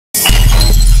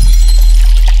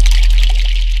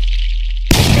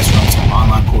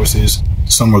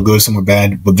some were good, some were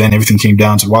bad, but then everything came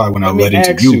down to why when I led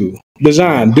into you.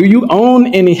 Dejan, do you own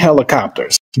any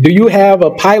helicopters? Do you have a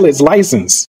pilot's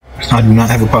license? I do not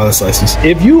have a pilot's license.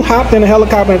 If you hopped in a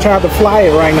helicopter and tried to fly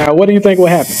it right now, what do you think would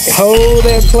happen? Hold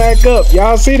that plaque up.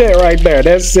 Y'all see that right there?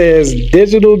 That says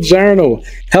Digital Journal,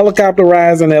 Helicopter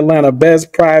Rides in Atlanta,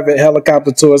 best private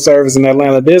helicopter tour service in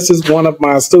Atlanta. This is one of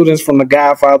my students from the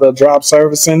Godfather of Drop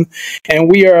Servicing,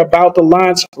 and we are about to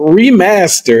launch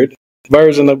remastered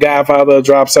version of Godfather of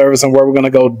Drop Servicing, where we're going to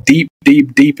go deep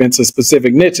into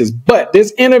specific niches. But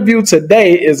this interview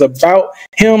today is about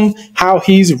him, how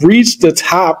he's reached the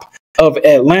top of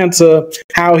Atlanta,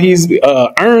 how he's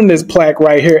earned this plaque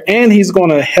right here, and he's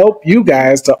going to help you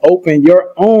guys to open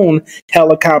your own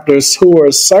helicopter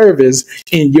tour service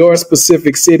in your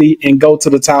specific city and go to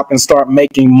the top and start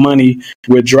making money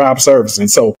with drop servicing.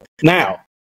 So now,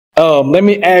 let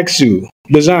me ask you,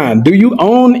 Dejan, do you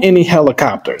own any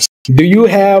helicopters? Do you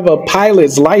have a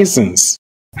pilot's license?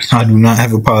 I do not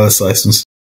have a pilot's license.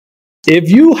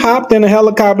 If you hopped in a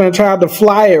helicopter and tried to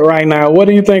fly it right now, what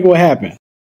do you think would happen?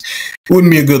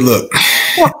 Wouldn't be a good look.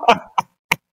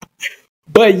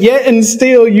 But yet and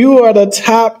still, you are the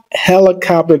top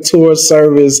helicopter tour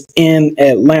service in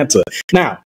Atlanta.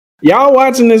 Now, y'all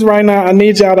watching this right now, I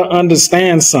need y'all to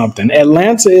understand something.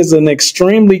 Atlanta is an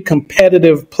extremely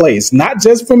competitive place, not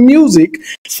just for music,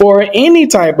 for any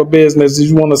type of business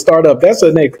you want to start up. That's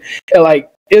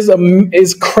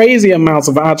it's crazy amounts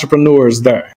of entrepreneurs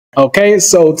there. Okay,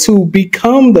 so to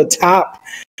become the top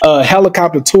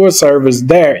helicopter tour service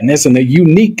there, and it's in a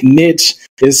unique niche,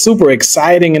 it's super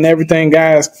exciting and everything,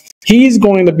 guys. He's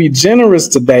going to be generous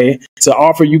today to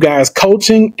offer you guys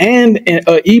coaching and an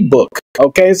ebook.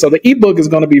 Okay, so the ebook is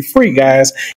going to be free,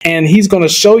 guys, and he's going to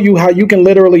show you how you can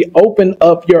literally open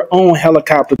up your own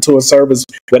helicopter tour service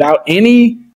without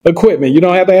any equipment. You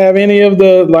don't have to have any of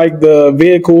the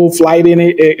vehicle flight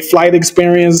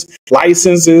experience,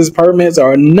 licenses, permits,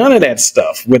 or none of that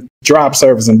stuff with drop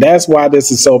service, and that's why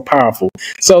this is so powerful.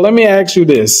 So let me ask you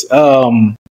this: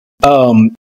 when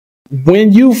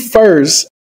you first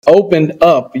opened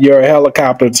up your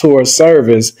helicopter tour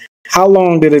service, how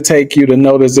long did it take you to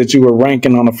notice that you were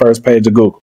ranking on the first page of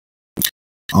Google?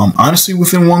 Honestly,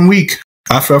 within 1 week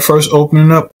after I first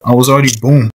opening up, I was already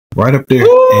boom right up there.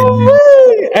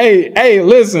 Hey,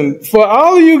 listen, for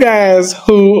all of you guys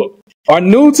who are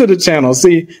new to the channel,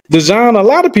 see, Dejan, a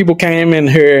lot of people came in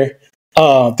here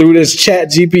through this chat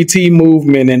GPT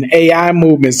movement and AI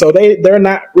movement, so they're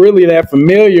not really that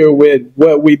familiar with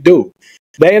what we do.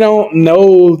 They don't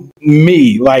know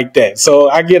me like that. So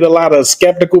I get a lot of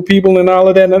skeptical people and all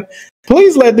of that. And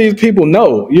please let these people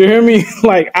know. You hear me?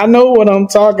 Like, I know what I'm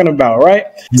talking about, right?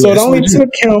 Yes, so it only took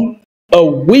him a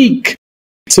week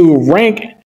to rank.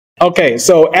 Okay,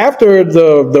 so after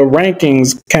the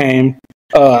rankings came,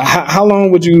 how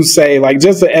long would you say, like,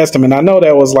 just an estimate? I know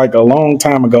that was like a long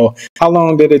time ago. How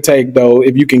long did it take, though,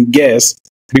 if you can guess,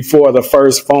 before the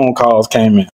first phone calls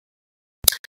came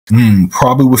in?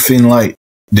 Probably within like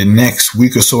the next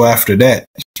week or so after that.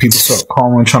 People start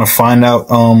calling, trying to find out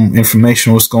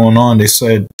information, what's going on. They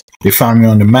said they found me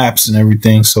on the maps and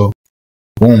everything. So,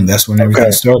 boom, that's when everything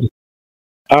started.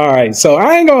 All right, so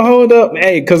I ain't gonna hold up,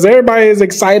 because everybody is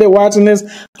excited watching this.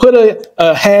 Put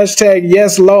a hashtag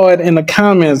Yes Lord in the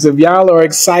comments if y'all are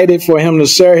excited for him to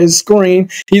share his screen.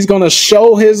 He's gonna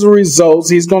show his results.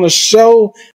 He's gonna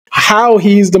show how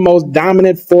he's the most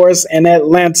dominant force in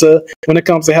Atlanta when it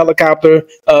comes to helicopter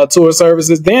tour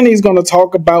services. Then he's going to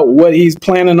talk about what he's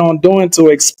planning on doing to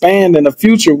expand in the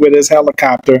future with his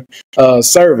helicopter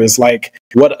service, like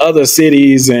what other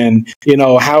cities, and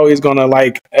how he's going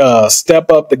to step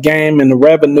up the game and the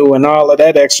revenue and all of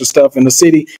that extra stuff in the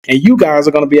city. And you guys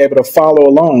are going to be able to follow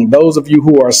along. Those of you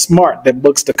who are smart, that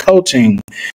books the coaching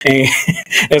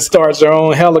and starts your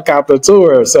own helicopter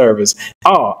tour service.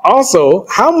 Also,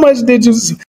 how much did you,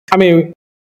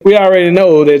 we already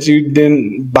know that you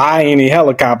didn't buy any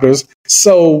helicopters.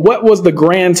 So what was the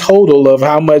grand total of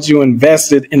how much you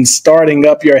invested in starting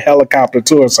up your helicopter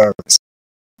tour service?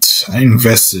 I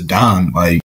invested down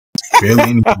like barely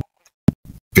anything.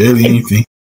 Barely anything.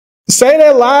 Say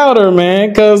that louder, man,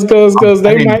 because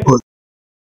they might.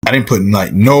 I didn't put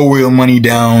like no real money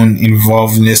down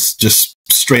involved in this. Just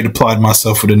straight applied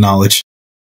myself with the knowledge.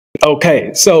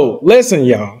 Okay, so listen,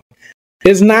 y'all.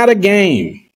 It's not a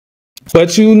game,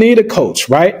 but you need a coach,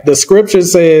 right? The scripture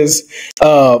says,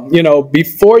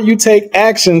 before you take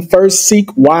action, first seek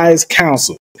wise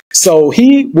counsel. So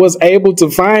he was able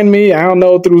to find me, I don't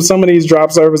know, through some of these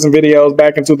drop service and videos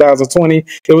back in 2020.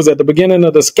 It was at the beginning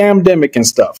of the scamdemic and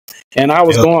stuff. And I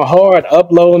was going hard,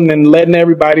 uploading and letting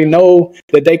everybody know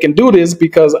that they can do this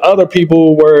because other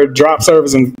people were drop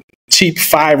servicing cheap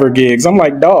Fiverr gigs. I'm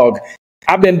like, dog,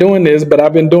 I've been doing this, but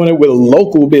I've been doing it with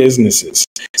local businesses.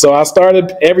 So I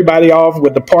started everybody off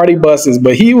with the party buses,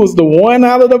 but he was the one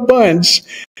out of the bunch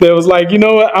that was like, you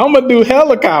know what, I'm going to do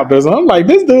helicopters. And I'm like,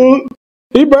 this dude,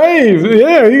 he brave.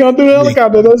 Yeah, he going to do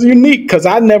helicopter. That's unique because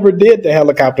I never did the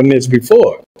helicopter niche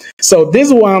before. So this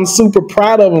is why I'm super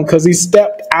proud of him, because he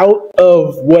stepped out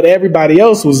of what everybody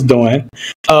else was doing.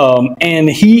 And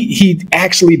he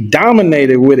actually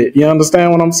dominated with it. You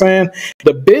understand what I'm saying?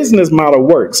 The business model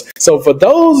works. So for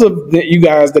those of you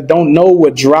guys that don't know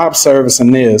what drop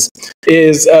servicing is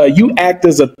you act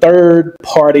as a third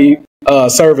party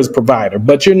service provider,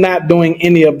 but you're not doing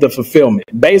any of the fulfillment.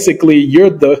 Basically, you're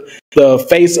the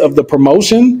face of the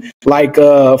promotion, like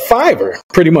Fiverr,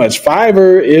 pretty much.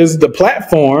 Fiverr is the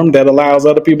platform that allows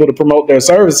other people to promote their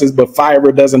services, but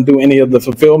Fiverr doesn't do any of the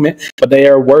fulfillment, but they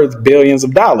are worth billions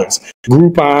of dollars.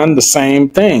 Groupon, the same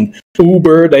thing.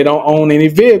 Uber, they don't own any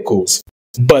vehicles,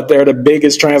 but they're the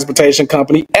biggest transportation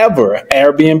company ever.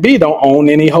 Airbnb don't own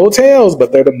any hotels,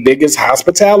 but they're the biggest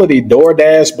hospitality.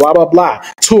 DoorDash, blah, blah, blah.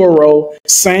 Turo,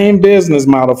 same business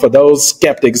model for those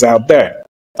skeptics out there.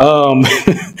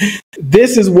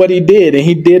 This is what he did, and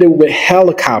he did it with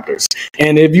helicopters.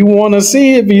 And if you want to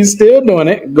see if he's still doing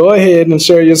it, go ahead and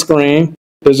share your screen.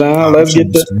 Dejan, let's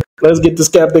get the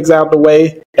skeptics out the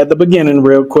way at the beginning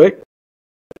real quick.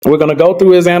 We're going to go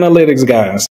through his analytics,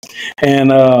 guys, and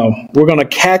we're going to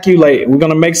calculate. We're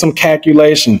going to make some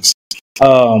calculations. A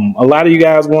lot of you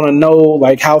guys want to know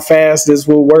like how fast this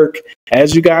will work.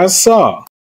 As you guys saw,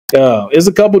 there's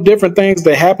a couple different things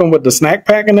that happen with the snack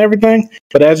pack and everything.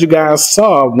 But as you guys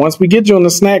saw, once we get you in the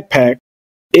snack pack,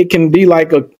 it can be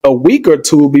like a week or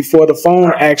two before the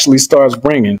phone actually starts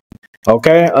ringing.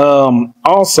 Okay.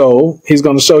 Also, he's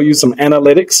going to show you some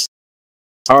analytics.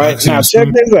 All right. Now check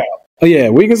this out. Oh, yeah,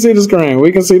 we can see the screen.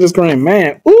 We can see the screen.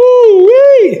 Man,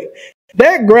 ooh-wee!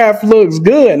 That graph looks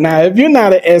good. Now, if you're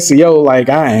not an SEO like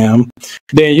I am,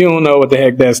 then you don't know what the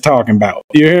heck that's talking about.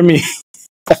 You hear me?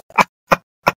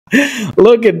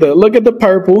 Look at the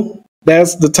purple.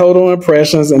 That's the total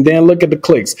impressions. And then look at the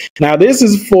clicks. Now, this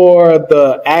is for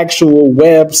the actual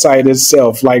website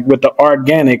itself, like with the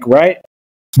organic, right?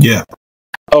 Yeah.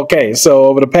 Okay, so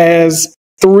over the past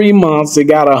 3 months, it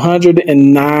got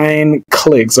 109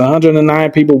 clicks.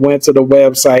 109 people went to the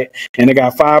website, and it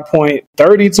got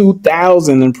 5.32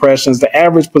 thousand impressions. The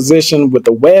average position with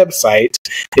the website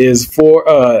is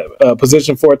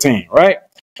position 14, right?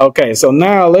 Okay, so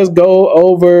now let's go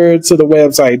over to the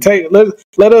website.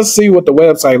 Let us see what the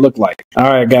website looked like. All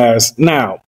right, guys.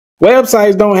 Now,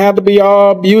 websites don't have to be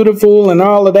all beautiful and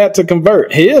all of that to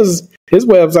convert. His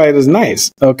website is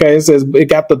nice. Okay, it says it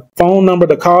got the phone number,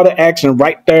 the call to action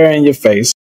right there in your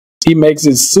face. He makes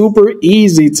it super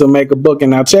easy to make a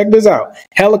booking. Now check this out.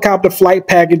 Helicopter flight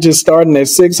packages starting at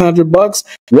 $600.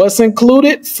 What's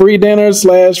included? Free dinner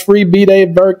 / free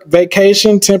B-day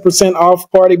vacation, 10%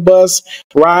 off party bus,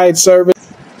 ride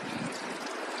service.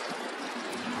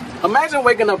 Imagine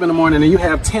waking up in the morning and you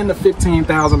have $10,000 to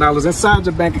 $15,000 inside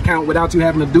your bank account without you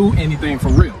having to do anything for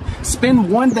real.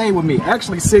 Spend one day with me,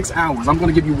 actually 6 hours. I'm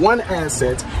going to give you one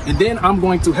asset, and then I'm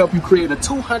going to help you create a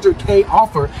 $200K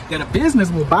offer that a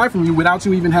business will buy from you without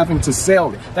you even having to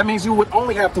sell it. That means you would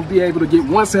only have to be able to get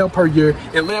one sale per year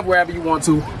and live wherever you want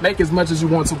to, make as much as you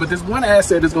want to. But this one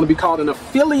asset is going to be called an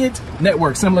affiliate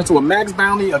network, similar to a Max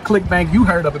Bounty, a ClickBank. You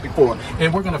heard of it before.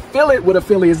 And we're going to fill it with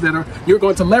affiliates you're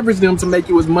going to leverage them to make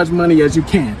you as much money as you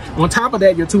can. On top of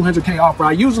that, your $200K offer.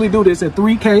 I usually do this at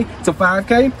 $3K to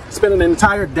 $5K, spend an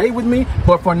entire day with me.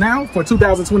 But for now, for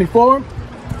 2024,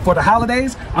 for the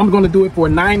holidays, I'm going to do it for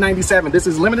 $9.97. This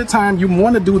is limited time. You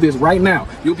want to do this right now.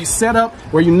 You'll be set up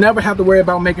where you never have to worry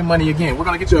about making money again. We're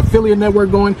going to get your affiliate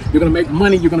network going. You're going to make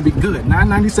money. You're going to be good.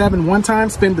 $9.97 one time.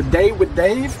 Spend the day with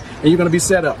Dave, and you're going to be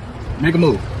set up. Make a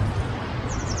move.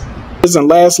 And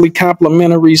lastly,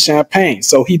 complimentary champagne.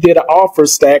 So he did an offer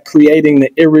stack creating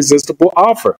the irresistible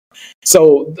offer.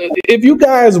 So if you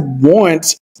guys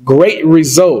want great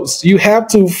results, you have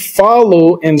to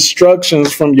follow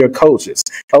instructions from your coaches.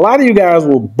 A lot of you guys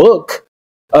will book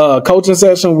a coaching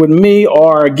session with me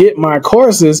or get my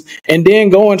courses and then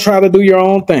go and try to do your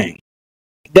own thing.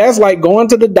 That's like going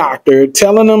to the doctor,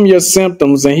 telling them your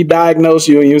symptoms, and he diagnosed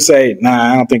you and you say,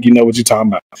 nah, I don't think you know what you're talking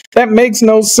about. That makes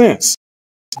no sense.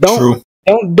 Don't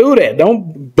do that.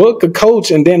 Don't book a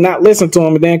coach and then not listen to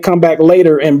him and then come back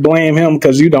later and blame him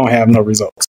because you don't have no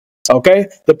results. Okay?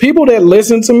 The people that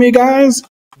listen to me, guys,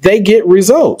 they get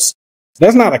results.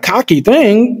 That's not a cocky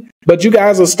thing, but you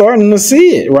guys are starting to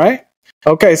see it, right?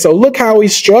 Okay, so look how he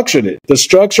structured it. The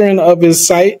structuring of his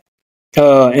site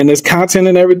and his content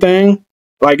and everything,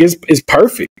 like it's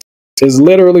perfect. It's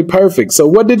literally perfect. So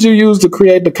what did you use to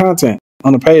create the content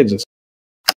on the pages?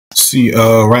 See,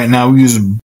 right now we use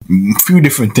a few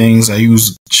different things. I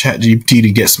use ChatGPT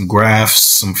to get some graphs,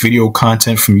 some video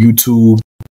content from YouTube,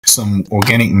 some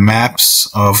organic maps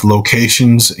of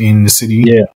locations in the city.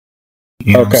 Yeah.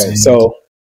 You know okay. So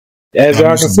as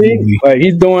y'all can see, like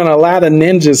he's doing a lot of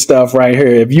ninja stuff right here.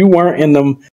 If you weren't in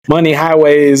the Money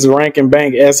Highways Rank and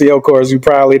Bank SEO course, you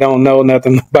probably don't know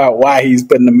nothing about why he's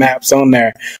putting the maps on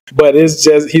there. But it's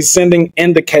just he's sending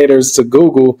indicators to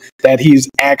Google that he's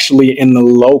actually in the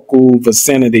local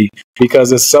vicinity,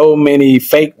 because there's so many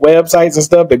fake websites and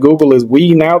stuff that Google is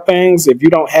weeding out things. If you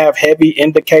don't have heavy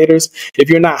indicators, if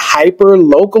you're not hyper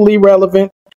locally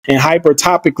relevant and hyper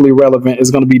topically relevant,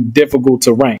 is going to be difficult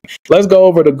to rank. Let's go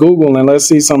over to Google and let's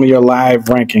see some of your live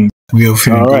rankings. We are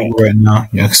right now.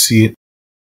 You can see it.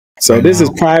 So right this now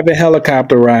is private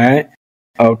helicopter ride.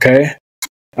 Okay.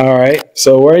 All right.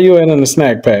 So where are you at in the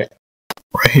snack pack?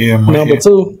 Right here. Number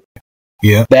 2.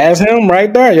 Yeah. That's him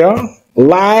right there, y'all.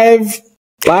 Live.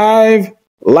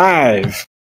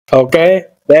 Okay.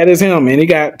 That is him. And he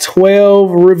got 12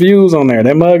 reviews on there.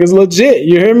 That mug is legit.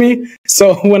 You hear me?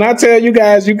 So when I tell you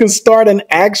guys, you can start an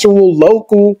actual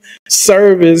local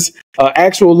service,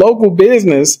 actual local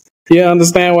business. You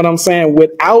understand what I'm saying?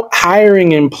 Without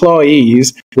hiring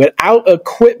employees, without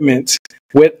equipment,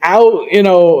 without,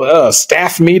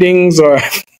 staff meetings or,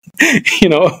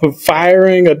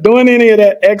 firing or doing any of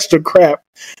that extra crap.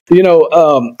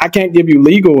 I can't give you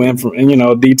legal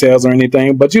details or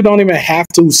anything, but you don't even have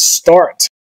to start.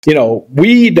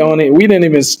 We didn't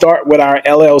even start with our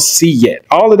LLC yet.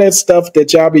 All of that stuff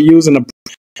that y'all be using to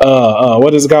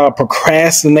what is it called?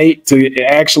 Procrastinate to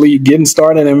actually getting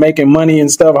started and making money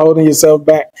and stuff, holding yourself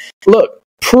back. Look,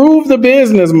 prove the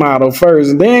business model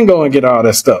first and then go and get all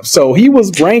that stuff. So he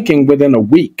was ranking within a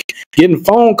week, getting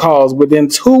phone calls within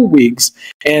 2 weeks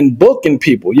and booking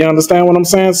people. You understand what I'm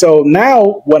saying? So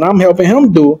now what I'm helping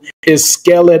him do is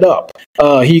scale it up.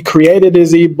 He created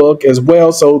his ebook as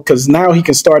well. So, cause now he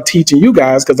can start teaching you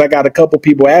guys. Cause I got a couple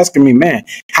people asking me, man,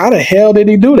 how the hell did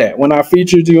he do that? When I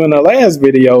featured you in the last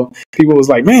video, people was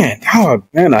like, man,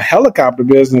 a helicopter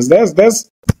business. That's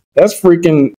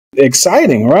freaking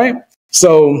exciting. Right?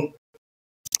 So,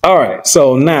 all right.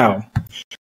 So now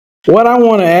what I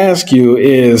want to ask you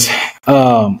is,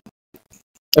 let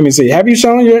me see. Have you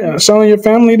shown your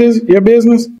family your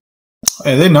business?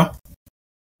 Hey, they know.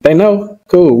 They know?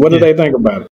 Cool. What do they think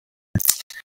about it?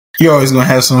 You're always going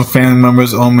to have some family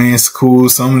members, oh man, it's cool.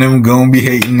 Some of them going to be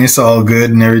hating. It's all good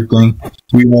and everything.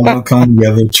 We won't come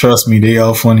together. Trust me, they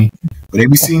all funny. But they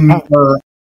be seeing me,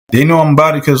 they know I'm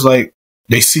about it because, like,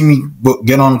 they see me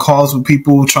get on calls with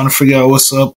people trying to figure out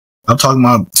what's up. I'm talking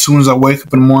about as soon as I wake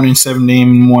up in the morning, 7 a.m.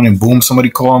 in the morning, boom, somebody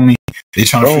call me. They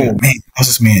trying to figure out, man, how's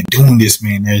this man doing this,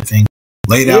 man, and everything.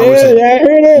 Late hours. Yeah, I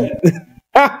heard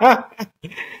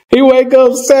it. He wake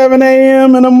up 7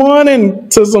 a.m. in the morning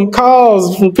to some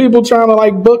calls from people trying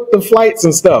to book the flights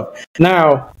and stuff.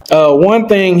 Now, one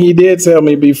thing he did tell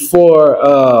me before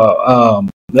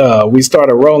we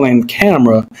started rolling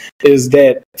camera is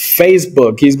that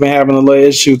Facebook, he's been having a little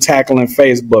issue tackling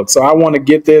Facebook. So I want to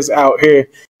get this out here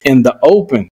in the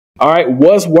open. All right,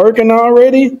 what's working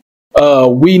already?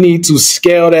 We need to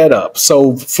scale that up.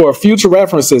 So for future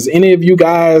references, any of you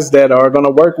guys that are going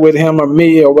to work with him or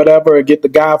me or whatever, get the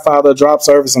Godfather drop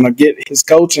service and get his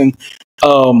coaching,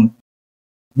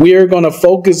 we're going to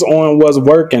focus on what's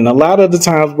working. A lot of the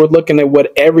times we're looking at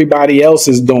what everybody else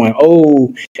is doing.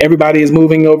 Oh, everybody is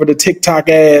moving over to TikTok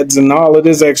ads and all of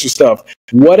this extra stuff.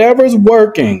 Whatever's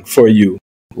working for you,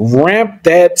 ramp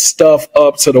that stuff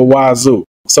up to the wazoo.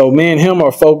 So me and him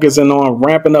are focusing on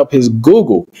ramping up his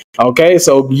Google. Okay,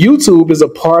 so YouTube is a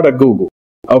part of Google.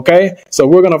 Okay, so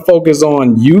we're going to focus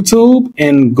on YouTube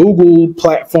and Google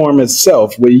platform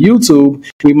itself. With YouTube,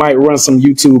 we might run some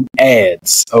YouTube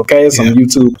ads. Okay,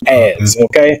 YouTube ads.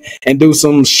 Okay, and do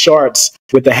some shorts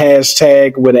with the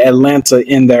hashtag with Atlanta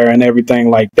in there and everything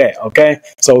like that. Okay,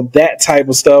 so that type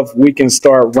of stuff, we can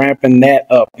start ramping that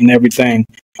up and everything.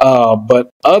 But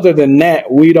other than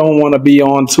that, we don't want to be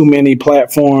on too many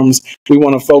platforms. We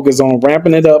want to focus on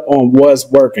ramping it up on what's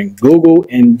working, Google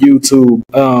and YouTube.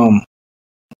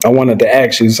 I wanted to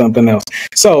ask you something else.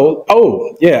 So,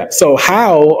 so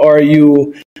how are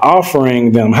you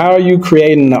offering them? How are you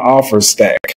creating the offer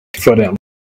stack for them?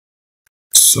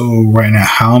 So right now,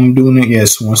 how I'm doing it,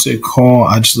 yes, once they call,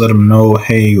 I just let them know,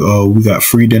 hey, we got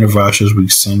free dinner vouchers we can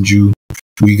send you.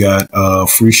 We got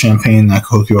free champagne that I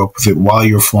can hook you up with it while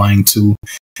you're flying too.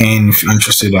 And if you're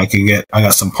interested, I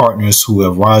got some partners who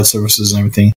have ride services and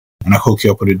everything, and I hook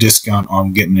you up with a discount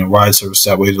on getting a ride service.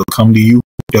 That way they'll come to you,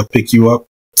 they'll pick you up,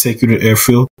 take you to the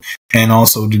airfield, and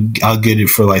also I'll get it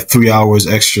for like 3 hours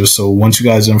extra. So once you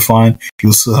guys are fine,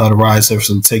 you'll still have the ride service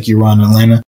to take you around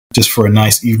Atlanta just for a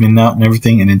nice evening out and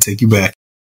everything, and then take you back.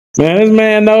 Man, this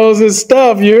man knows his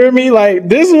stuff. You hear me? Like,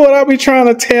 this is what I be trying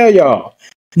to tell y'all.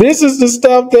 This is the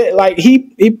stuff that, like,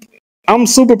 I'm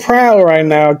super proud right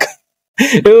now.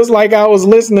 It was like I was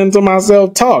listening to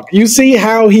myself talk. You see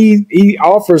how he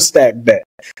offers stack that.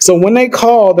 So when they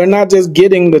call, they're not just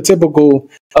getting the typical,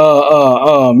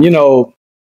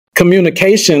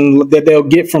 communication that they'll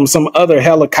get from some other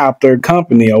helicopter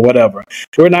company or whatever.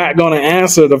 We're not going to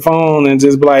answer the phone and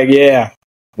just be like, yeah,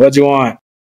 what you want?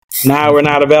 Nah, we're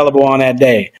not available on that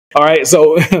day. All right.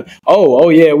 So, oh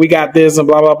yeah, we got this and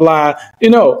blah, blah, blah.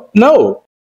 No.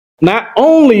 Not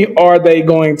only are they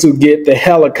going to get the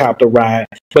helicopter ride,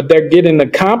 but they're getting the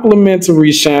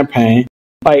complimentary champagne.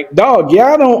 Like, dog,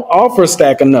 y'all don't offer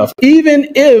stack enough. Even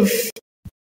if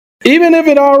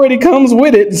it already comes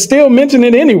with it, still mention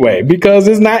it anyway, because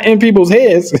it's not in people's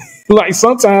heads. Like,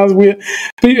 sometimes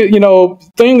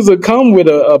things that come with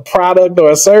a product or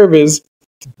a service,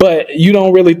 but you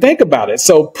don't really think about it.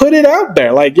 So put it out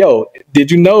there. Like, yo,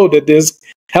 did you know that this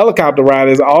helicopter ride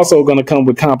is also going to come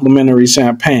with complimentary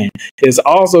champagne? It's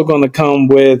also going to come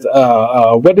with,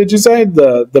 what did you say?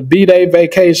 The B-Day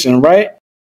vacation, right?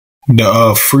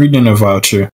 The free dinner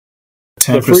voucher.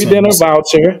 The free dinner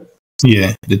voucher.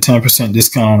 Yeah, the 10%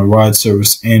 discount on the ride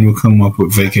service, and we'll come up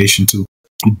with vacation too.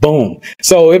 Boom.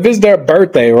 So if it's their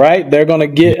birthday, right, they're going to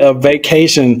get a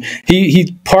vacation.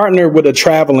 He partnered with a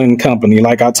traveling company,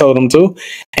 like I told him to.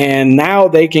 And now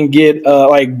they can get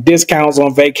like discounts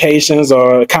on vacations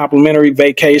or complimentary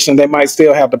vacation. They might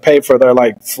still have to pay for their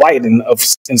like flight and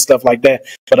stuff like that.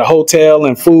 But a hotel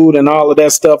and food and all of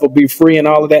that stuff will be free and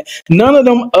all of that. None of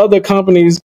them other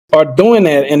companies are doing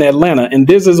that in Atlanta. And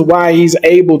this is why he's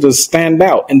able to stand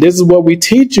out. And this is what we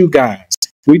teach you guys.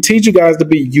 We teach you guys to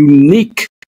be unique.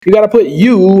 You got to put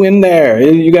you in there.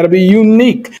 You got to be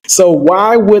unique. So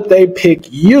why would they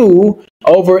pick you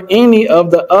over any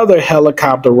of the other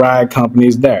helicopter ride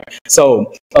companies there?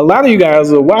 So a lot of you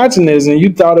guys are watching this and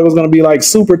you thought it was going to be like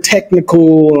super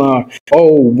technical.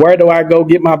 Where do I go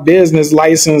get my business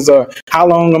license? Or how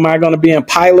long am I going to be in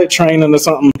pilot training or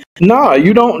something? No,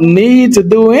 you don't need to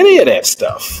do any of that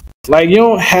stuff. Like, you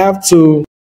don't have to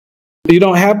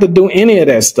do any of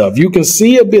that stuff. You can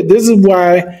see a bit. This is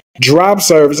why drop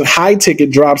service, high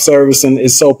ticket drop servicing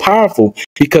is so powerful,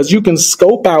 because you can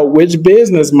scope out which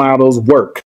business models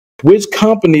work, which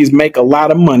companies make a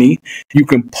lot of money. You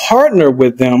can partner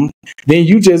with them. Then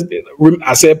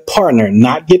I said partner,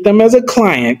 not get them as a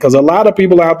client, because a lot of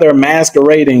people out there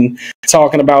masquerading,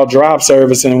 talking about drop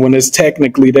servicing when it's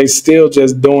technically they still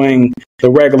just doing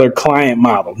the regular client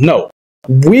model. No.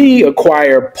 We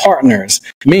acquire partners,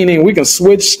 meaning we can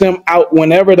switch them out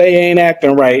whenever they ain't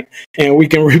acting right, and we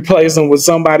can replace them with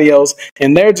somebody else,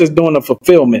 and they're just doing the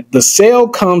fulfillment. The sale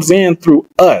comes in through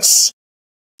us.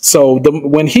 So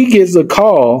when he gets a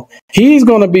call, he's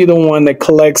going to be the one that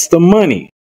collects the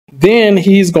money. Then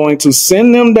he's going to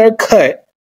send them their cut,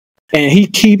 and he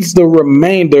keeps the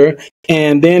remainder,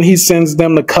 and then he sends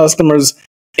them the customers'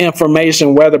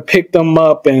 information, where to pick them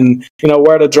up and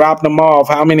where to drop them off,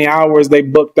 how many hours they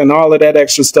booked, and all of that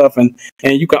extra stuff. And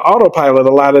you can autopilot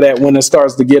a lot of that when it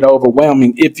starts to get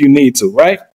overwhelming, if you need to,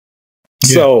 right?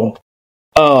 Yeah.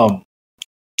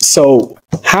 So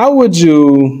how would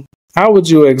you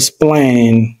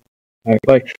explain,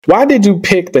 like why did you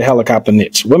pick the helicopter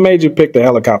niche? What made you pick the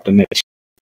helicopter niche?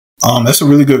 That's a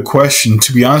really good question.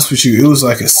 To be honest with you, it was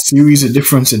like a series of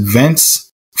different events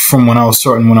from when I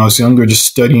was younger, just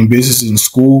studying business in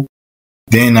school.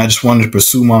 Then I just wanted to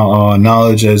pursue my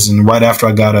knowledge, and right after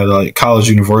I got out of like college,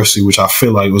 university, which I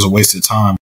feel like was a waste of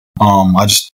time. I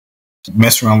just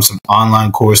messed around with some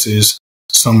online courses.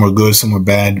 Some were good, some were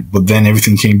bad, but then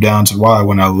everything came down to why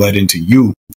when I led into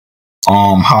you.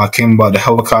 How I came about the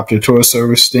helicopter tour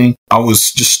service thing. I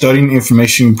was just studying the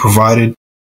information you provided.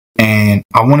 And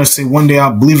I want to say one day,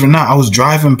 believe it or not, I was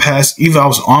driving past, either I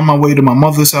was on my way to my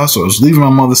mother's house or I was leaving my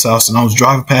mother's house, and I was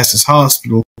driving past this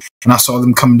hospital, and I saw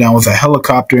them coming down with a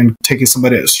helicopter and taking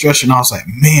somebody at a stretcher. And I was like,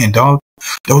 man, dog,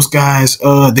 those guys,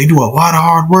 they do a lot of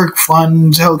hard work flying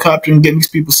this helicopter and getting these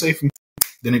people safe. And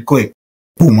then it clicked.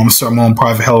 Boom, I'm going to start my own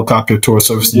private helicopter tour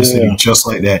service in the city, just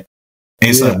like that. And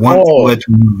it's like one let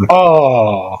you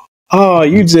Oh,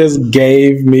 you just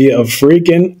gave me a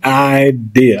freaking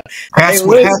idea. That's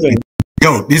what happened.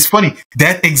 Yo, it's funny.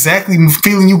 That exactly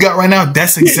feeling you got right now,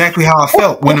 that's exactly how I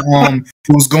felt when it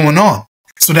was going on.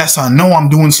 So that's how I know I'm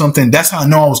doing something. That's how I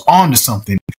know I was on to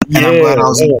something. And I'm glad I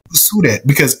was able to pursue that,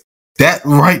 because that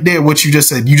right there, what you just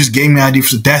said, you just gave me an idea.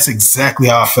 So that's exactly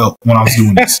how I felt when I was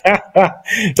doing this.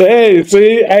 Hey,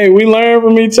 see, hey, we learn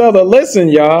from each other. Listen,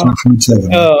 y'all,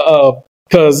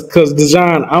 because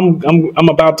Dejan, I'm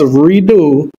about to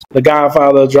redo The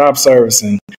Godfather of Drop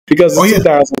Servicing because it's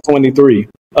 2023.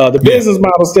 The business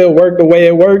model still worked the way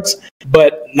it works,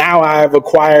 but now I've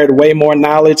acquired way more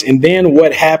knowledge. And then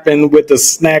what happened with the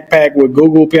snack pack with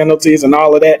Google penalties and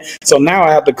all of that. So now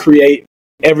I have to create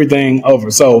everything over.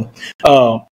 So,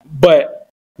 but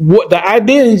what the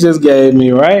idea you just gave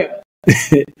me, right,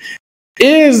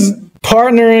 is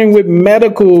partnering with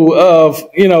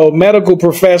medical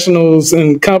professionals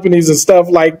and companies and stuff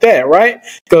like that, right?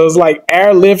 Because like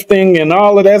airlifting and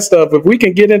all of that stuff, if we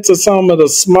can get into some of the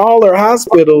smaller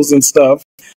hospitals and stuff,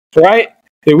 right?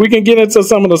 If we can get into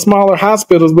some of the smaller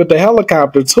hospitals with the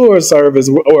helicopter tour service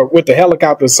or with the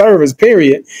helicopter service,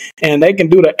 period, and they can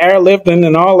do the airlifting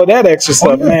and all of that extra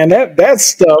stuff, man, that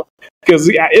stuff, because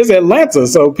it's Atlanta,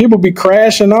 so people be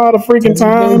crashing all the freaking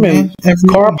time and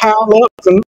car pile-ups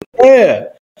and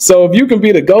so if you can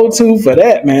be the go-to for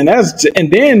that, man,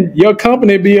 and then your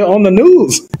company be on the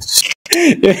news.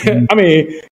 I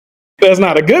mean, that's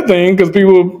not a good thing because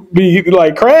people be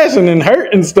like crashing and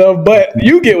hurting stuff, but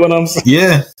you get what I'm saying.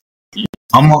 Yeah. You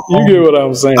get what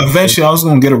I'm saying. Eventually I was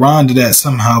going to get around to that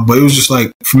somehow, but it was just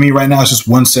like, for me right now, it's just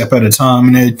one step at a time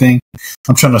and everything.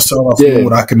 I'm trying to start off with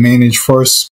what I can manage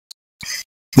first.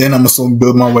 Then I'm going to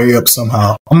build my way up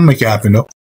somehow. I'm going to make it happen though.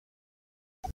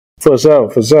 For sure.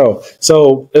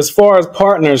 So as far as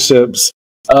partnerships,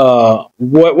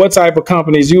 what type of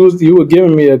companies, you were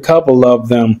giving me a couple of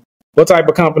them. What type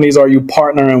of companies are you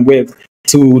partnering with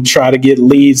to try to get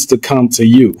leads to come to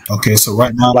you? Okay, so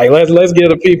right now, like let's get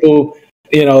the people,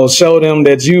 show them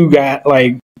that you got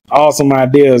like awesome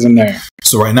ideas in there.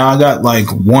 So right now I got like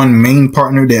one main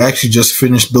partner. They actually just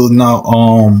finished building out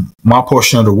my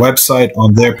portion of the website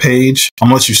on their page. I'm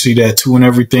gonna let you see that too and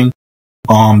everything.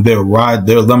 Their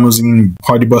limousine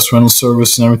party bus rental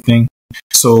service and everything.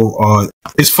 So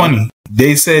it's funny.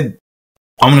 They said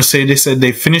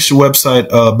they finished the website,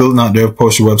 building out their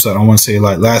portion website. I want to say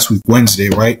like last week, Wednesday,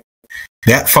 right?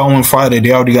 That following Friday,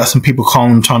 they already got some people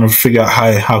calling, trying to figure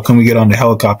out how can we get on the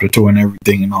helicopter tour and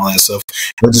everything and all that stuff.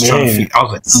 They're just trying to figure. I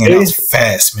was like, man, that was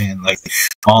fast, man. Like,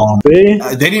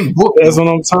 they didn't book. That's what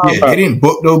I'm talking about. They didn't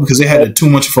book though because they had too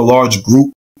much of a large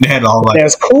group. They had all like.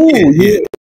 That's cool. Yeah.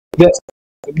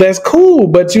 That's cool,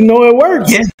 but it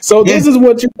works. Yeah. So this is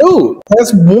what you do.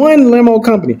 That's one limo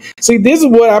company. See, this is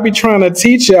what I be trying to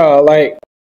teach y'all. Like,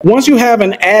 once you have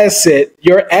an asset,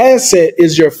 your asset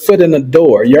is your foot in the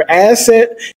door. Your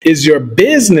asset is your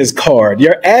business card.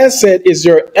 Your asset is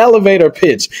your elevator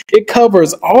pitch. It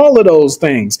covers all of those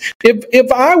things.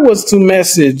 If I was to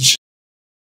message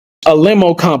a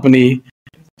limo company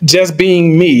just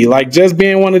being me, like just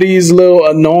being one of these little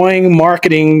annoying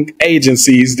marketing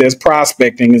agencies that's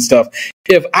prospecting and stuff.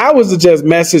 If I was to just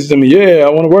message them, I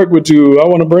want to work with you, I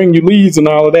want to bring you leads and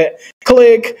all of that.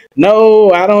 Click.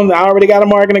 No, I don't. I already got a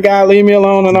marketing guy. Leave me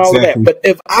alone and all of that. But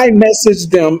if I message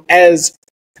them as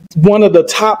one of the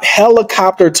top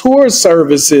helicopter tour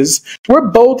services, we're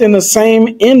both in the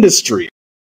same industry.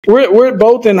 We're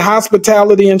both in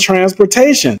hospitality and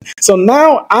transportation. So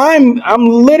now I'm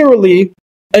literally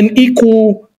an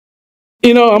equal,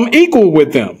 I'm equal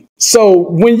with them. So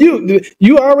when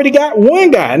you already got one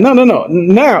guy, no.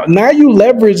 Now you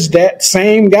leverage that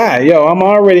same guy.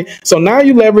 So now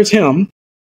you leverage him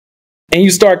and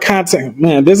you start contacting,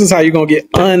 man, this is how you're going to get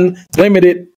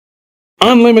unlimited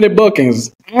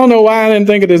bookings. I don't know why I didn't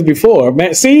think of this before,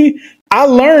 man. See, I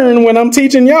learn when I'm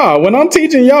teaching y'all. When I'm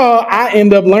teaching y'all, I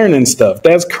end up learning stuff.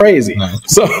 That's crazy. Nice.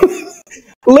 So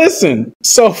listen,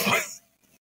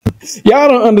 y'all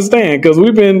don't understand because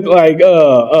we've been like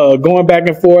going back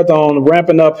and forth on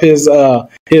ramping up his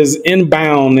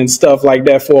inbound and stuff like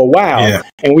that for a while,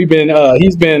 and we've been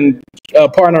he's been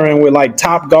partnering with like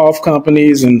top golf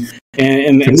companies and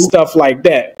stuff like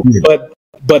that.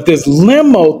 But this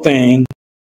limo thing,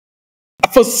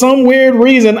 for some weird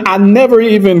reason, I never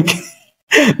even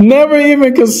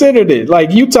considered it.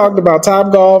 Like you talked about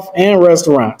top golf and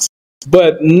restaurants,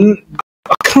 but.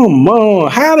 Come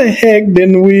on, how the heck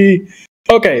didn't we?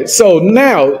 Okay, so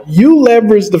now you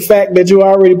leverage the fact that you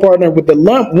already partnered with the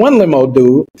one limo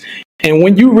dude, and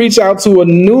when you reach out to a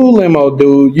new limo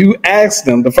dude, you ask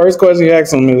them, the first question you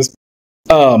ask them is,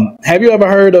 have you ever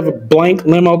heard of a blank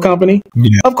limo company?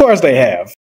 Yeah. Of course they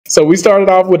have. So we started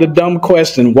off with a dumb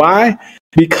question. Why?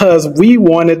 Because we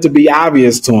wanted to be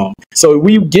obvious to them. So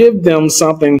we give them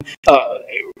something. I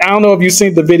don't know if you've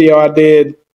seen the video I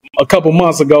did a couple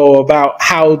months ago about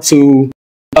how to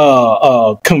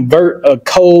convert a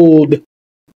cold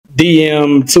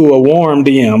DM to a warm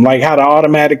DM, like how to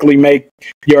automatically make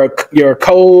your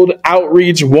cold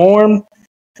outreach warm.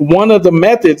 One of the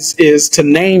methods is to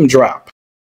name drop.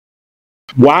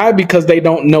 Why? Because they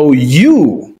don't know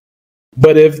you.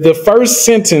 But if the first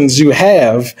sentence you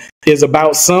have is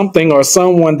about something or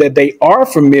someone that they are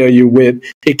familiar with,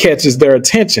 it catches their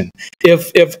attention.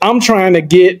 If I'm trying to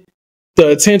get the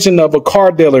attention of a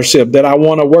car dealership that I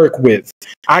want to work with,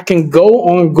 I can go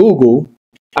on Google,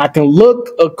 I can look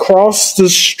across the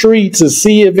street to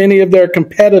see if any of their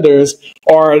competitors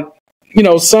are,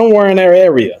 somewhere in their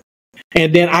area.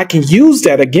 And then I can use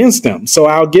that against them. So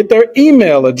I'll get their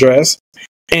email address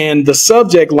and the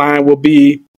subject line will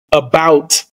be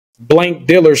about blank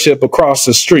dealership across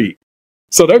the street.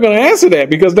 So they're going to answer that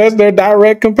because that's their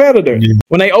direct competitor. Yeah.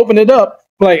 When they open it up,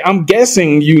 like, I'm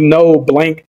guessing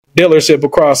blank dealership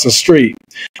across the street.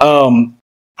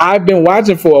 I've been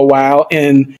watching for a while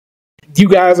and you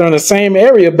guys are in the same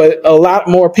area, but a lot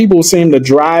more people seem to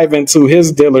drive into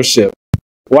his dealership.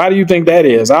 Why do you think that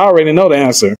is? I already know the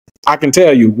answer. I can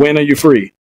tell you, when are you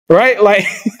free? Right? Like,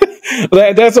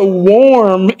 that's a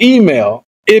warm email.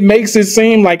 It makes it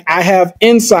seem like I have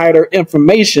insider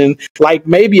information, like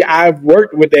maybe I've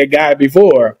worked with that guy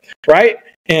before, right?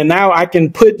 And now I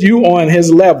can put you on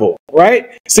his level,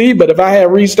 right? See, but if I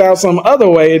had reached out some other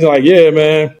way, it's like, yeah,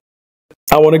 man,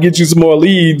 I want to get you some more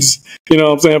leads,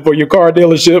 for your car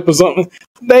dealership or something,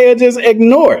 they just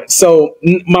ignore it. So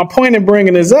my point in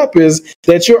bringing this up is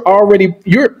that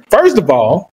you're first of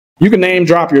all, you can name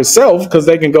drop yourself because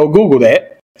they can go Google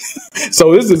that.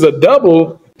 So this is a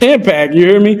double impact. You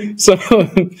hear me? So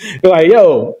like,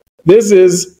 yo, this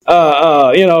is,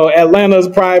 Atlanta's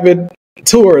private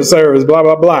tour service, blah,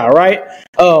 blah, blah. Right.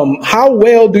 How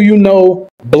well do you know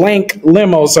blank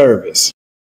limo service?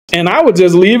 And I would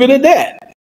just leave it at that.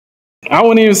 I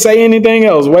wouldn't even say anything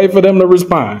else. Wait for them to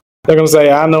respond. They're going to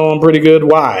say, I know them pretty good.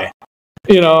 Why?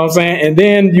 You know what I'm saying? And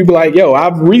then you be like, yo,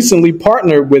 I've recently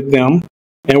partnered with them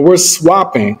and we're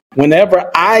swapping.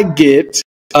 Whenever I get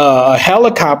a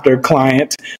helicopter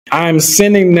client, I'm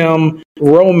sending them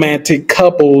romantic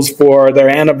couples for their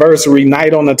anniversary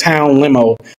night on the town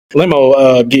limo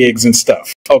gigs and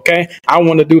stuff. Okay. I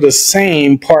want to do the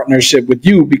same partnership with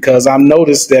you because I've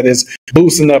noticed that it's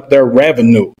boosting up their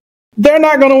revenue. They're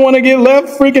not going to want to get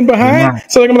left freaking behind. Yeah.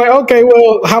 So they're going to be like, okay,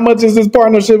 well, how much is this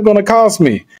partnership going to cost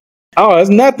me? Oh, it's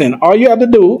nothing. All you have to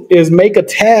do is make a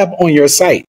tab on your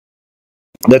site.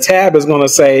 The tab is going to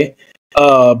say,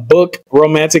 book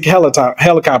romantic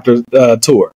helicopter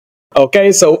tour.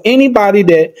 Okay, so anybody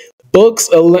that books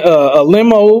a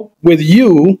limo with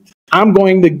you, I'm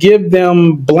going to give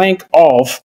them blank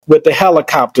off with the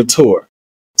helicopter tour.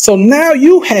 So now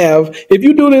you have, if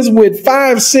you do this with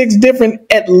 5, 6 different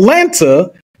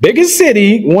Atlanta, biggest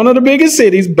city, one of the biggest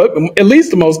cities, but at least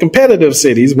the most competitive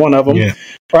cities, one of them, yeah.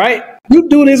 Right? You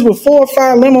do this with 4 or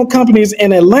 5 limo companies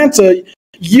in Atlanta,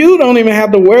 you don't even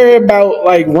have to worry about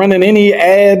like running any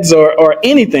ads or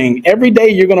anything. Every day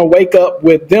you're going to wake up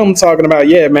with them talking about,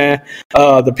 yeah, man,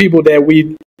 the people that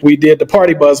we did the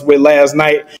party bus with last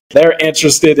night, they're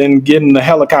interested in getting the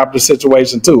helicopter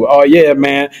situation too. Oh yeah,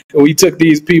 man, we took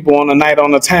these people on a night on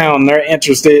the town. They're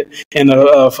interested in a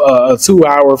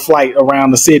 2-hour flight around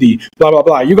the city, blah, blah,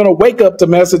 blah. You're going to wake up to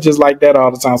messages like that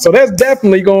all the time. So that's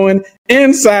definitely going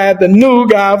inside the new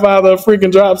Godfather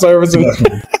freaking drop service.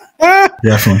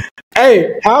 Definitely.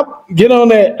 Hey, get on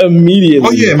that immediately.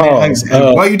 Oh yeah, man.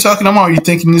 Why are you talking? I'm already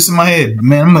thinking this in my head,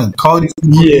 man. I'm gonna call these.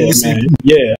 Yeah, man.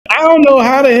 Yeah. I don't know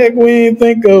how the heck we didn't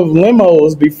think of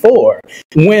limos before.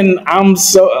 When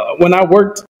I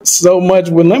worked so much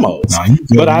with limos,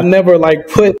 but I never like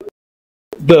put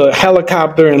the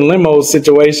helicopter and limo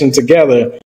situation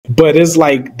together. But it's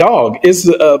like, dog, it's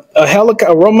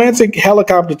a romantic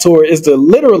helicopter tour is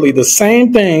literally the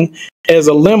same thing as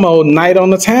a limo night on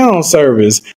the town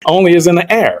service, only is in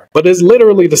the air. But it's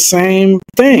literally the same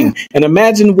thing. And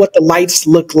imagine what the lights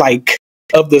look like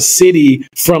of the city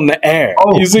from the air.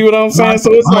 Oh, you see what I'm saying? So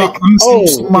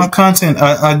it's my content.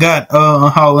 I got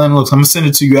how Atlanta looks. I'm gonna send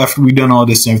it to you after we done all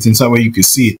this and everything, so that way you can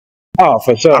see it. Oh,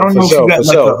 for sure. I don't know if you got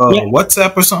like a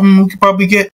WhatsApp or something we could probably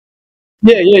get.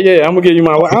 Yeah. I'm gonna give you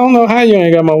my. I don't know how you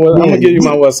ain't got my. I'm gonna give you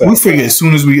my WhatsApp. We figure as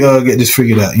soon as we get this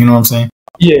figured out. You know what I'm saying?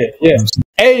 Yeah.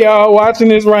 Hey, y'all watching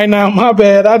this right now? My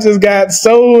bad. I just got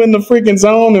so in the freaking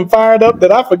zone and fired up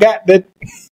that I forgot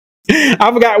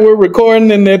we're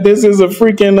recording and that this is a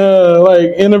freaking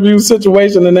like interview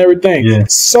situation and everything. Yeah.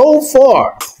 So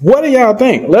far, what do y'all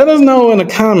think? Let us know in the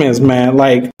comments, man.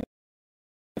 Like,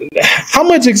 how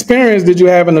much experience did you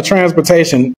have in the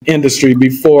transportation industry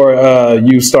before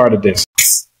you started this?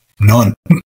 None.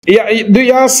 Yeah, do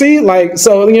y'all see? Like,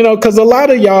 so, because a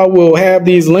lot of y'all will have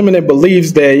these limited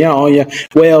beliefs that,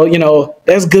 well,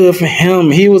 that's good for him.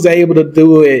 He was able to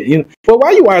do it. Well, why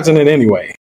are you watching it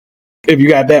anyway? If you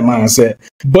got that mindset.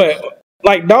 But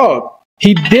like, dog,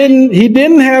 he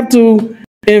didn't have to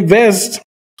invest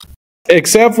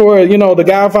except for, the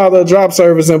Godfather of drop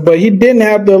servicing, but he didn't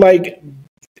have to like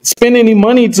spend any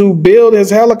money to build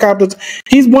his helicopters.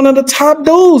 He's one of the top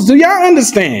dudes. Do y'all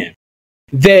understand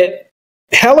that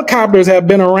helicopters have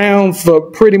been around for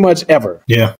pretty much ever?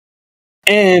 Yeah.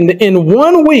 And in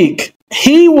 1 week,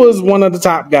 he was one of the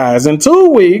top guys. In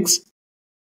 2 weeks,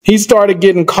 he started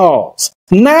getting calls.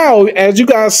 Now, as you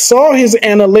guys saw his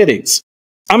analytics,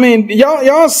 I mean,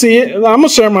 y'all see it. I'm gonna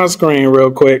share my screen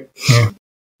real quick,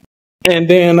 and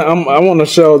then I want to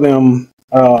show them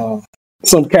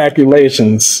some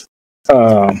calculations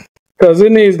because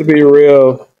it needs to be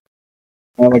real.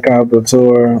 Helicopter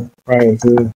tour, right?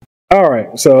 All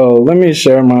right, so let me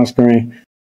share my screen.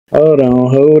 Hold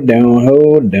on.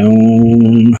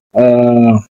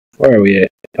 Where are we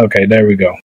at? Okay, there we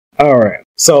go. All right.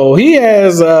 So he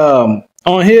has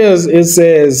on his, it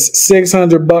says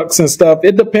 $600 and stuff.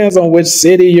 It depends on which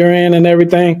city you're in and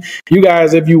everything. You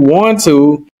guys, if you want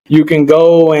to, you can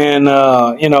go and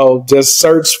just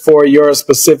search for your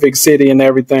specific city and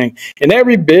everything. And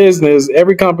every business,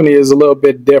 every company is a little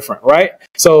bit different, right?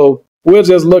 So we'll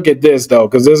just look at this though,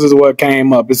 because this is what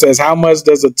came up. It says, how much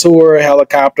does a tour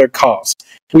helicopter cost?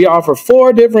 We offer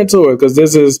 4 different tours because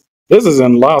this is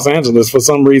in Los Angeles. For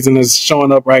some reason, it's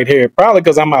showing up right here. Probably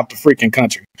because I'm out the freaking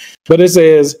country. But it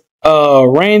says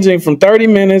ranging from 30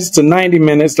 minutes to 90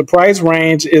 minutes. The price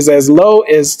range is as low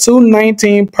as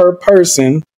 $219 per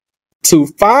person to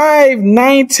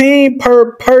 $519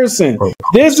 per person.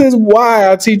 This is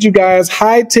why I teach you guys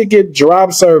high ticket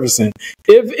drop servicing.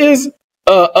 If it's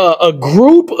a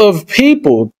group of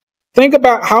people, think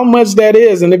about how much that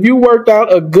is. And if you worked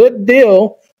out a good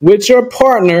deal with your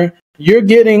partner, you're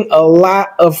getting a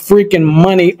lot of freaking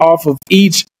money off of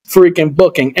each freaking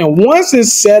booking. And once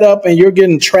it's set up and you're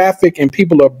getting traffic and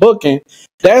people are booking,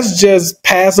 that's just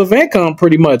passive income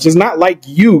pretty much. It's not like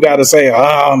you got to say,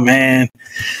 oh man,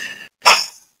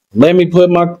 let me put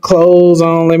my clothes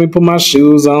on. Let me put my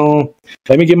shoes on.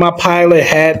 Let me get my pilot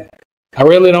hat. I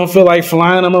really don't feel like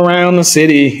flying them around the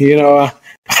city. I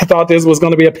thought this was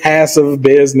going to be a passive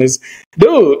business.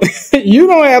 Dude, you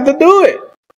don't have to do it.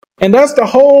 And that's the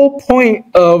whole point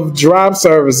of drop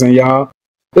servicing, y'all.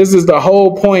 This is the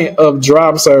whole point of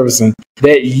drop servicing,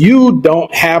 that you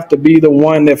don't have to be the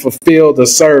one that fulfill the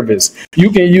service. You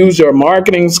can use your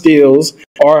marketing skills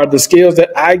or the skills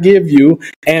that I give you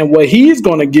and what he's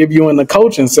going to give you in the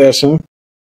coaching session,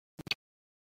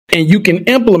 and you can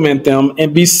implement them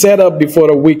and be set up before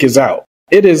the week is out.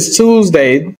 It is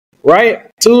Tuesday, right?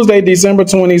 Tuesday, December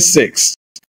 26th.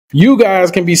 You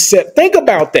guys can be set. Think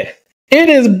about that. It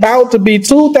is about to be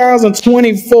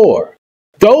 2024.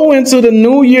 Go into the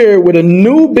new year with a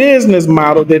new business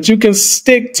model that you can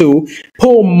stick to,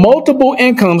 pull multiple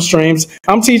income streams.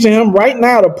 I'm teaching him right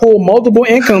now to pull multiple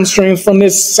income streams from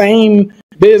this same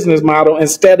business model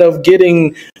instead of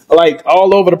getting like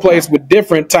all over the place with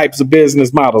different types of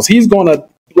business models. He's going to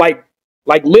like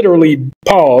literally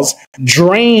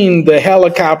drain the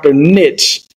helicopter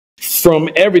niche from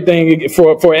everything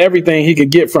for everything he could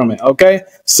get from it. Okay.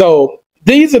 So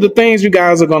these are the things you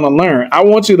guys are going to learn. I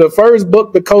want you to first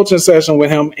book the coaching session with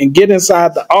him and get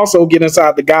inside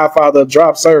the Godfather of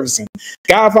drop servicing.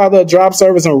 Godfather of drop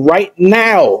servicing right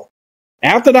now.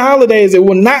 After the holidays, it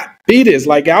will not be this.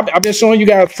 Like I've been showing you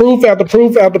guys proof after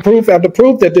proof after proof after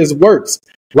proof that this works.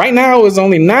 Right now, it's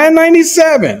only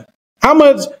 $997. How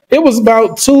much? It was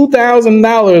about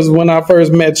 $2,000 when I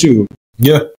first met you.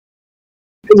 Yeah.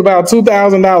 It was about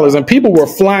 $2,000 and people were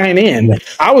flying in.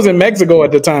 I was in Mexico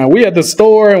at the time. We at the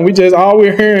store and all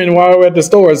we're hearing while we're at the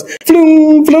store is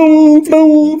floom, floom,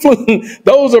 floom, floom.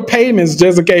 Those are payments,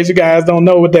 just in case you guys don't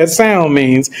know what that sound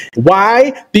means.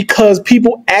 Why? Because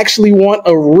people actually want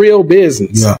a real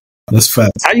business. Yeah, that's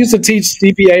fact. I used to teach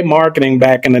CPA marketing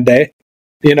back in the day.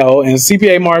 In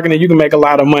CPA marketing, you can make a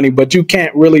lot of money, but you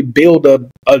can't really build a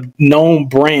known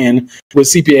brand with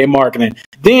CPA marketing.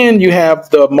 Then you have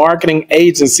the marketing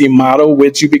agency model,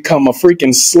 which you become a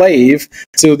freaking slave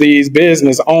to these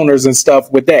business owners and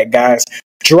stuff with that, guys.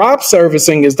 Drop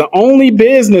servicing is the only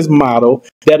business model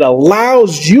that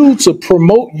allows you to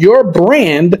promote your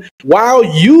brand while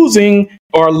using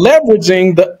or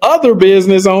leveraging the other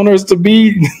business owners to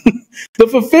be the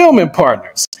fulfillment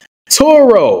partners.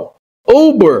 Turo,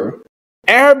 Uber,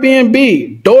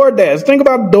 Airbnb, DoorDash. Think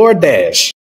about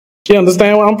DoorDash. You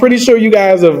understand? I'm pretty sure you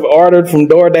guys have ordered from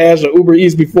DoorDash or Uber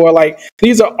Eats before. Like,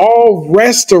 these are all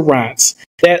restaurants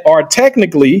that are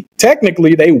technically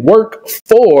they work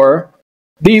for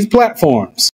these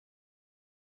platforms.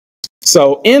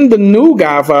 So in the new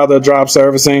Godfather Drop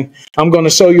Servicing, I'm going to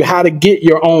show you how to get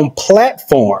your own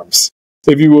platforms.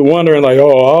 If you were wondering like, oh,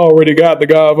 I already got the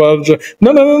Godfather.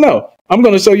 No. I'm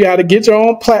going to show you how to get your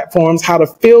own platforms, how to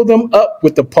fill them up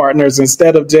with the partners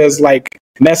instead of just like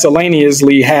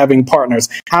miscellaneously having partners,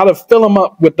 how to fill them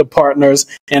up with the partners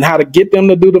and how to get them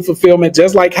to do the fulfillment,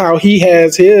 just like how he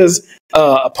has his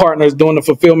partners doing the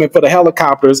fulfillment for the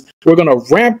helicopters. We're going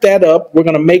to ramp that up. We're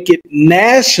going to make it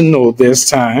national this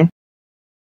time.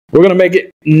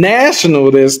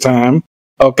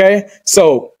 Okay.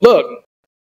 So look,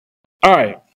 all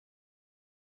right.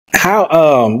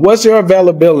 What's your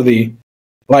availability?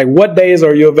 Like, what days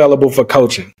are you available for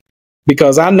coaching?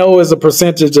 Because I know it's a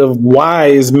percentage of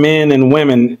wise men and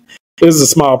women. This is a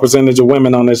small percentage of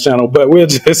women on this channel, but we'll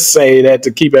just say that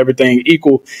to keep everything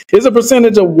equal. There's a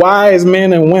percentage of wise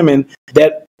men and women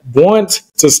that want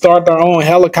to start their own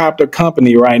helicopter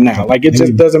company right now. Like, it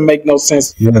just doesn't make no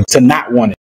sense to not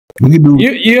want it.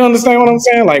 You understand what I'm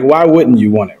saying? Like, why wouldn't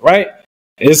you want it, right?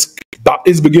 It's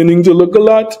beginning to look a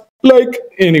lot like,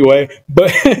 anyway,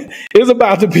 but it's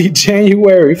about to be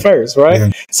January 1st, right? Yeah.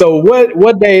 So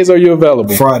what days are you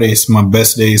available? Fridays, my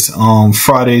best days.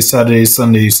 Fridays, Saturdays,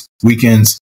 Sundays,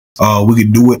 weekends. We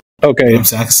could do it. Okay. You know what I'm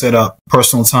saying? I can set up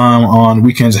personal time on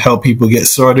weekends to help people get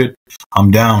started. I'm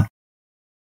down.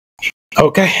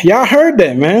 Okay. Y'all heard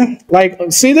that, man.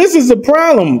 Like, see, this is the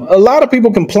problem. A lot of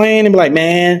people complain and be like,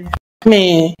 man,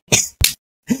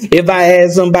 if I had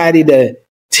somebody to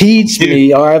teach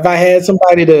me, or if I had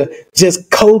somebody to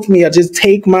just coach me or just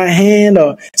take my hand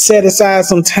or set aside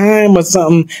some time or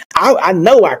something, I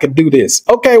know I could do this.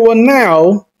 Okay, well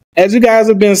now, as you guys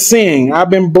have been seeing, I've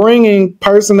been bringing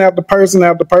person after person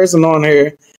after person on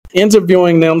here,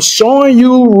 interviewing them, showing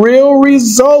you real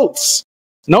results.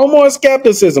 No more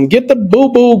skepticism. Get the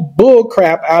boo-boo bull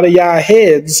crap out of y'all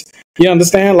heads. You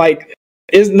understand? Like,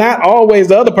 it's not always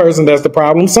the other person that's the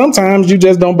problem. Sometimes you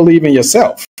just don't believe in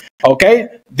yourself. Okay,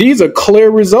 these are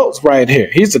clear results right here.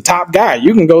 He's the top guy.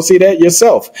 You can go see that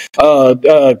yourself.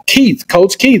 Keith,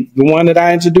 Coach Keith, the one that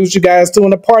I introduced you guys to in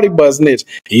the party bus niche.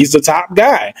 He's the top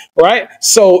guy, right?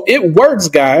 So it works,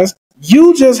 guys.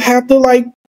 You just have to like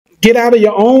get out of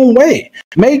your own way.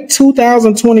 Make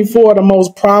 2024 the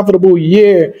most profitable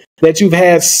year that you've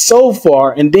had so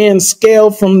far, and then scale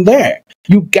from there.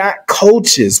 You got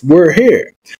coaches. We're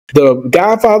here. The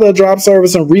Godfather Drop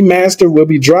Service and Remaster will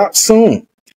be dropped soon.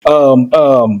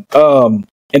 And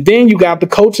then you got the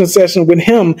coaching session with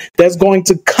him that's going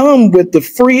to come with the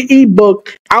free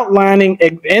ebook outlining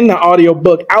and the audio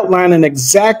book outlining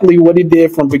exactly what he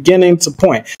did from beginning to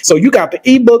point. So you got the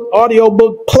ebook, audio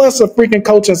book, plus a freaking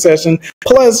coaching session,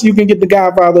 plus you can get the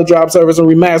Godfather Drop Service and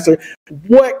Remaster.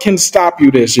 What can stop you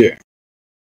this year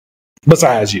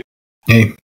besides you?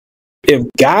 Hey. If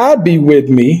God be with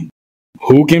me,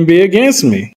 who can be against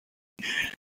me?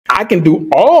 I can do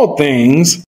all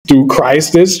things through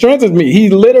Christ that strengthens me. He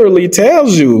literally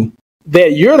tells you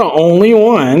that you're the only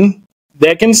one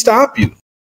that can stop you.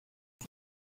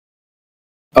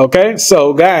 Okay,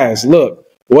 so guys, look,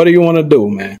 what do you want to do,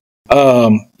 man?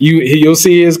 You'll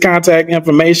see his contact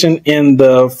information in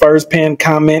the first pinned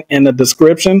comment in the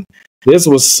description. This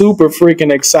was super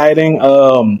freaking exciting.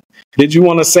 Did you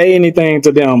want to say anything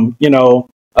to them,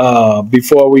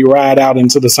 before we ride out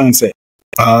into the sunset?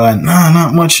 Nah,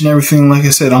 not much and everything. Like I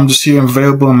said, I'm just here and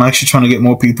available. I'm actually trying to get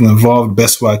more people involved the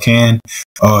best way I can.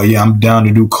 Yeah, I'm down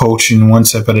to do coaching one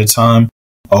step at a time.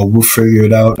 We'll figure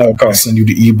it out. Okay. I'll send you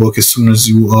the ebook as soon as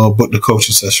you book the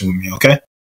coaching session with me, okay?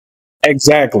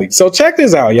 Exactly. So check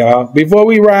this out, y'all. Before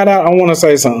we ride out, I want to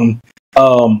say something.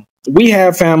 We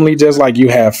have family just like you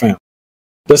have family.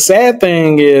 The sad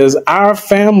thing is our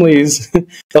families,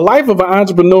 the life of an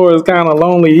entrepreneur is kind of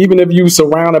lonely, even if you're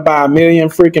surrounded by a million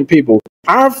freaking people.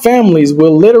 Our families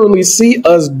will literally see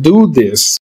us do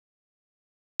this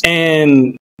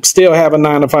and still have a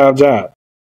 9-to-5 job.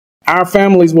 Our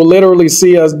families will literally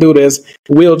see us do this.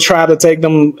 We'll try to take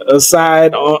them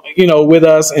aside, with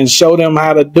us and show them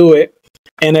how to do it.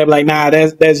 And they're like, nah,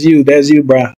 that's you,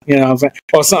 bro. You know what I'm saying?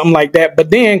 Or something like that.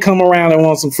 But then come around and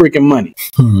want some freaking money.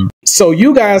 Mm-hmm. So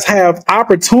you guys have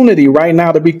opportunity right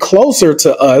now to be closer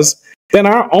to us than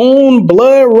our own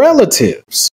blood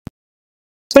relatives.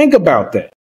 Think about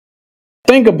that.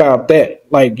 Think about that.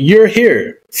 Like, you're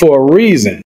here for a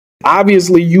reason.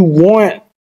 Obviously, you want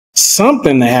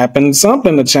something to happen,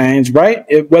 something to change, right?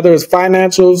 Whether it's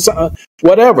financial,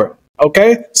 whatever.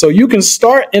 Okay. So you can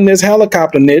start in this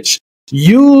helicopter niche.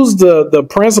 use the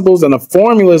principles and the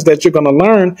formulas that you're going to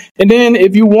learn. And then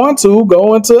if you want to,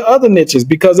 go into other niches,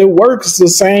 because it works the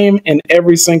same in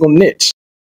every single niche.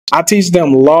 I teach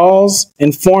them laws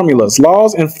and formulas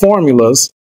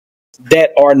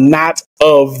that are not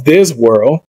of this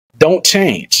world don't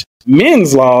change.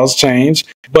 Men's laws change,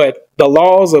 but the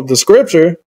laws of the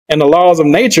scripture and the laws of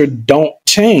nature don't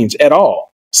change at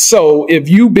all. So if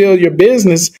you build your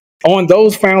business on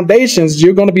those foundations,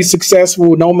 you're going to be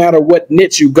successful no matter what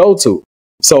niche you go to.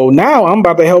 So now I'm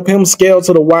about to help him scale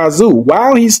to the wazoo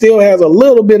while he still has a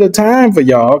little bit of time for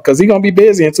y'all, because he's going to be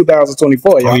busy in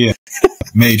 2024. Y'all. Oh, yeah.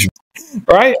 Major.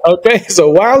 Right? Okay. So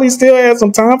while he still has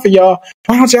some time for y'all,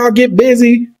 why don't y'all get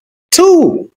busy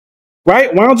too?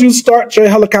 Right? Why don't you start your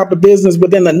helicopter business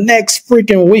within the next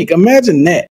freaking week? Imagine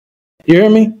that. You hear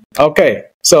me? Okay.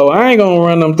 So I ain't gonna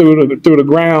run them through the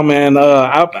ground, man.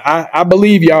 I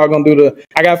believe y'all gonna do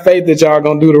I got faith that y'all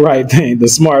gonna do the right thing, the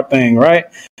smart thing, right?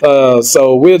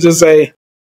 So we'll just say,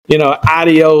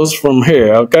 adios from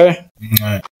here, okay? All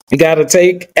right. You gotta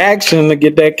take action to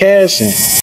get that cash in.